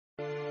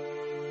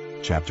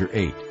Chapter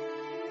 8.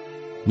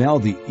 Now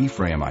the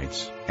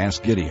Ephraimites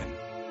asked Gideon,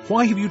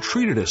 "Why have you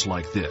treated us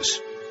like this?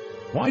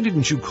 Why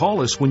didn't you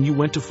call us when you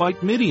went to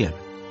fight Midian?"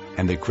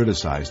 And they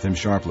criticized him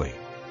sharply.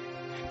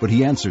 But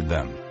he answered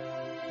them,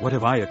 "What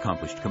have I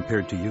accomplished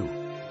compared to you?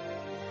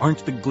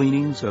 Aren't the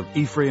gleanings of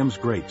Ephraim's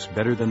grapes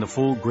better than the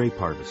full grape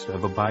harvest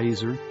of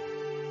Abiezer?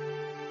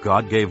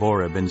 God gave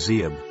Oreb and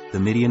Zeeb, the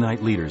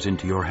Midianite leaders,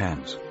 into your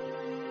hands.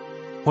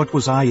 What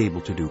was I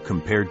able to do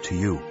compared to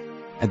you?"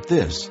 At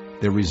this,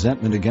 their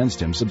resentment against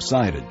him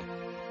subsided.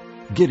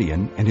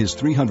 Gideon and his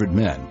 300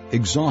 men,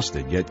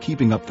 exhausted yet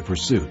keeping up the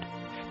pursuit,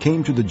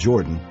 came to the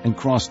Jordan and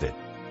crossed it.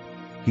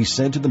 He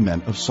said to the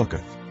men of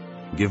Succoth,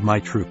 "Give my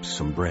troops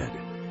some bread.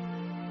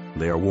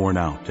 They are worn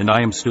out, and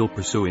I am still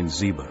pursuing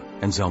Zebah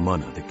and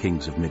Zalmunna, the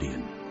kings of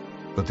Midian."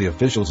 But the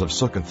officials of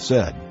Succoth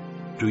said,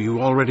 "Do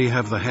you already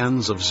have the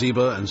hands of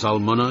Zebah and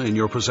Zalmunna in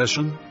your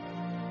possession?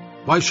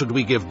 Why should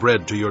we give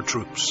bread to your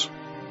troops?"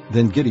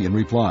 Then Gideon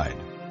replied,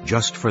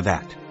 "Just for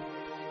that.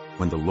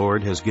 When the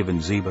Lord has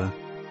given Zebah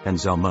and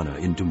Zalmunna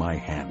into my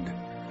hand,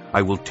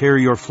 I will tear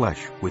your flesh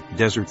with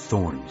desert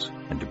thorns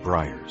and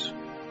briars."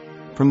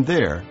 From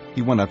there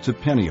he went up to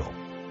Peniel,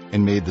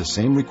 and made the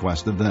same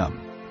request of them.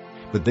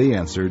 But they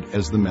answered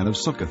as the men of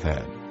Succoth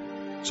had.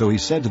 So he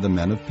said to the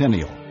men of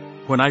Peniel,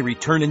 "When I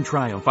return in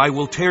triumph, I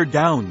will tear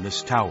down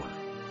this tower."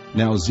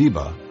 Now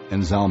Zebah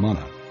and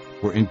Zalmunna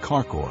were in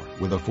Karkor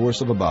with a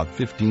force of about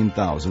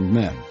 15,000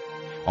 men,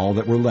 all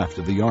that were left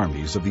of the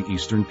armies of the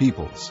eastern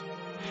peoples.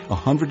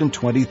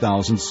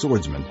 120,000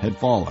 swordsmen had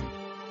fallen.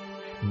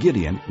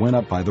 Gideon went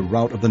up by the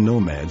route of the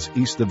nomads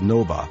east of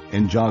Nobah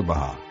and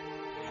Jogbehah,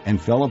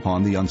 and fell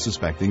upon the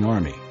unsuspecting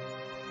army.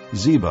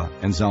 Zebah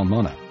and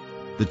Zalmunna,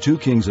 the two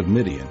kings of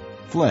Midian,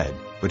 fled,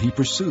 but he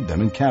pursued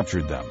them and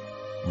captured them,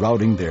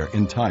 routing their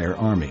entire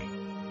army.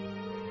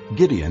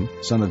 Gideon,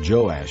 son of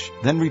Joash,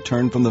 then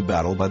returned from the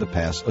battle by the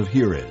pass of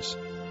Heres.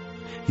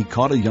 He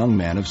caught a young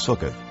man of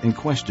Succoth and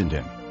questioned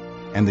him,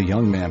 and the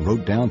young man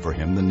wrote down for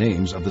him the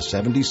names of the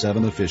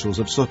 77 officials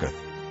of Succoth,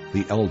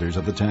 the elders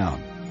of the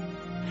town.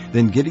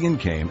 Then Gideon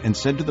came and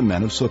said to the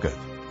men of Succoth,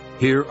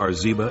 "Here are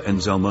Zebah and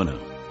Zalmunna,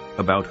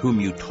 about whom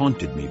you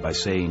taunted me by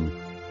saying,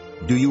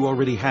 'Do you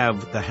already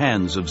have the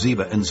hands of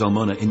Zebah and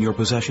Zalmunna in your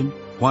possession?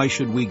 Why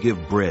should we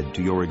give bread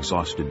to your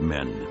exhausted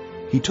men?'"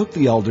 He took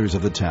the elders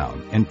of the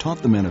town and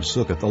taught the men of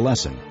Succoth a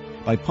lesson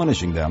by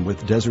punishing them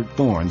with desert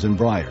thorns and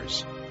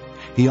briars.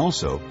 He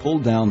also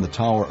pulled down the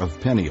tower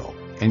of Peniel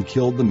and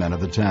killed the men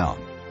of the town.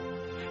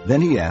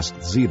 Then he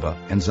asked Zebah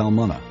and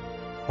Zalmunna,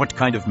 "What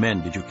kind of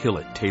men did you kill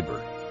at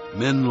Tabor?"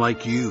 "Men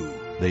like you,"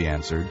 they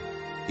answered.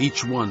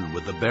 "each one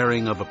with the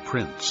bearing of a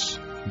prince."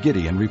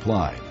 Gideon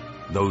replied,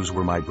 "Those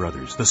were my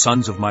brothers, the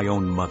sons of my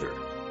own mother.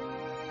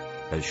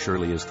 As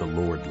surely as the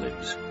Lord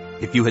lives,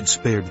 if you had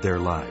spared their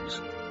lives,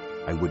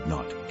 I would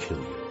not kill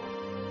you."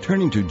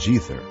 Turning to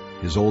Jether,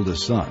 his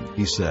oldest son,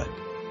 he said,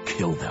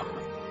 "Kill them."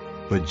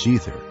 But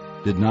Jether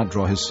did not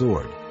draw his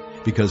sword,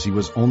 because he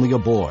was only a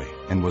boy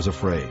and was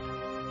afraid.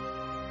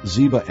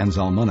 Zebah and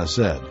Zalmunna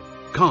said,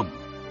 "Come,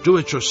 do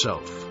it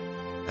yourself.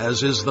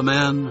 As is the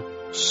man,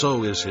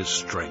 so is his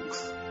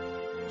strength."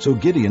 So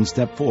Gideon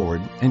stepped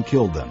forward and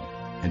killed them,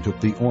 and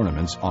took the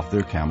ornaments off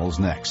their camels'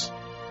 necks.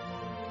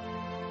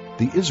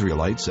 The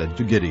Israelites said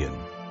to Gideon,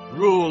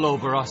 "Rule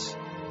over us,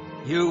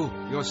 you,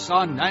 your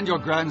son, and your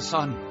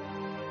grandson,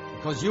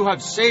 because you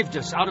have saved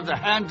us out of the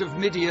hand of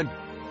Midian."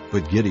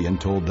 But Gideon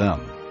told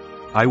them,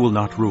 "I will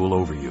not rule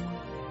over you,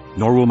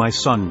 nor will my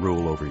son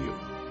rule over you.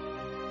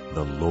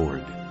 The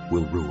Lord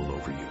will rule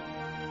over you."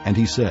 And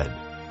he said,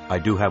 "I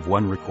do have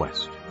one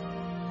request,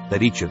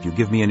 that each of you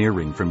give me an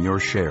earring from your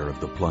share of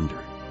the plunder."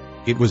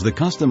 It was the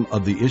custom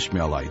of the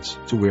Ishmaelites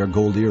to wear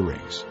gold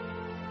earrings.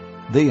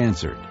 They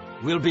answered,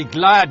 "We'll be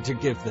glad to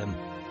give them."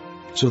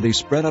 So they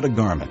spread out a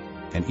garment,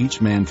 and each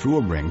man threw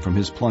a ring from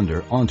his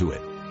plunder onto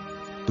it.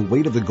 The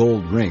weight of the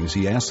gold rings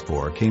he asked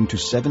for came to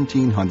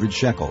 1,700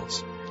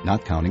 shekels,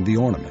 not counting the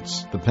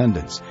ornaments, the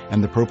pendants,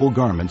 and the purple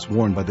garments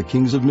worn by the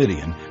kings of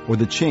Midian, or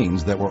the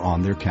chains that were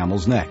on their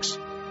camels' necks.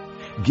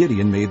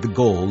 Gideon made the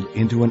gold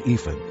into an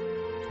ephod,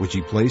 which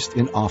he placed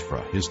in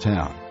Ophrah, his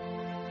town.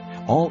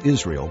 All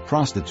Israel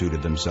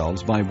prostituted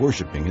themselves by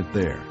worshiping it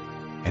there,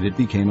 and it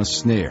became a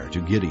snare to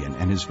Gideon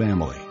and his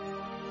family.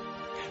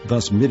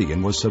 Thus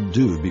Midian was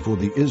subdued before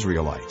the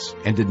Israelites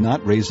and did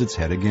not raise its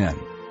head again.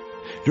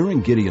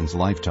 During Gideon's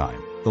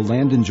lifetime, the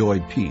land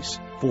enjoyed peace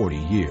 40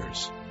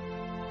 years.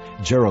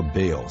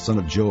 Jerubbaal, son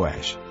of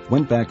Joash,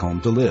 went back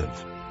home to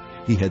live.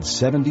 He had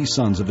 70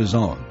 sons of his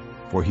own,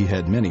 for he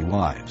had many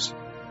wives.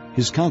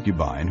 His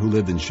concubine, who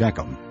lived in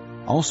Shechem,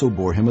 also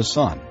bore him a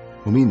son,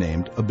 whom he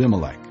named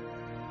Abimelech.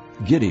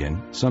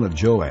 Gideon, son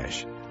of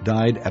Joash,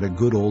 died at a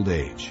good old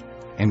age,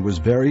 and was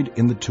buried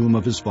in the tomb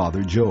of his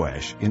father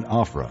Joash in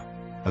Ophrah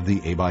of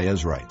the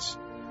Abiezrites.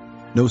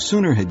 No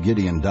sooner had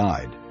Gideon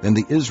died than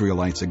the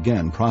Israelites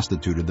again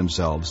prostituted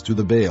themselves to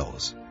the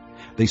Baals.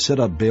 They set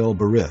up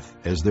Baal-berith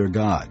as their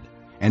god,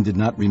 and did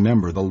not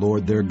remember the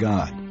Lord their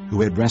God,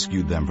 who had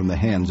rescued them from the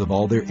hands of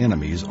all their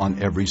enemies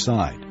on every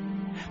side.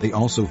 They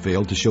also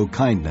failed to show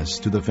kindness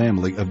to the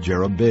family of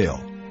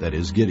Jerubbaal, that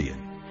is Gideon,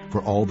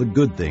 for all the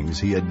good things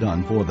he had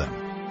done for them.